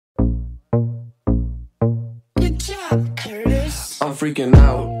I'm freaking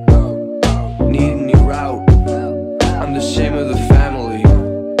out, need a new route. I'm the shame of the family.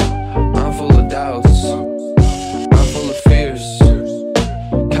 I'm full of doubts, I'm full of fears.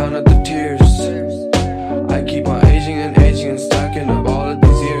 Count up the tears. I keep on aging and stacking up all of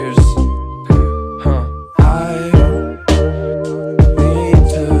these years. I need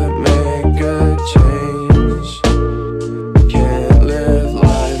to make a change. Can't live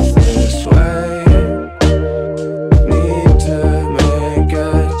life this way. Need to make a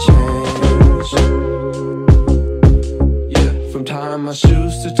change. Yeah, from tying my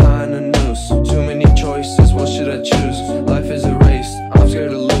shoes to tying a noose. Too many choices, what should I choose? Life is a race, I'm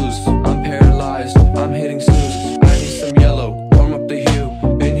scared to lose. I'm paralyzed, I'm hitting snooze. I need some yellow, warm up the hue.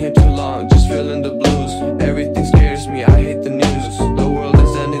 Been here too long, just feeling the blues. Everything scares me, I hate the news. The world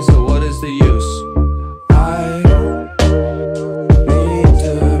is ending, so what is the use? I need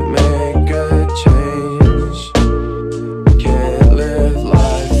to make a change. Can't live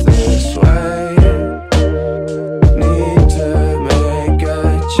life this way. Need to make a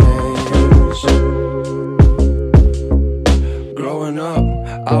change. Growing up,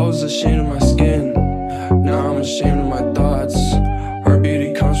 I was ashamed of my skin. Now I'm ashamed of my thoughts. Her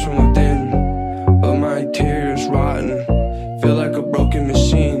beauty comes from within, but my tears rotten. Feel like a broken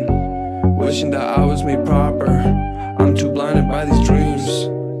machine, wishing that I was made proper. I'm too blinded by these dreams.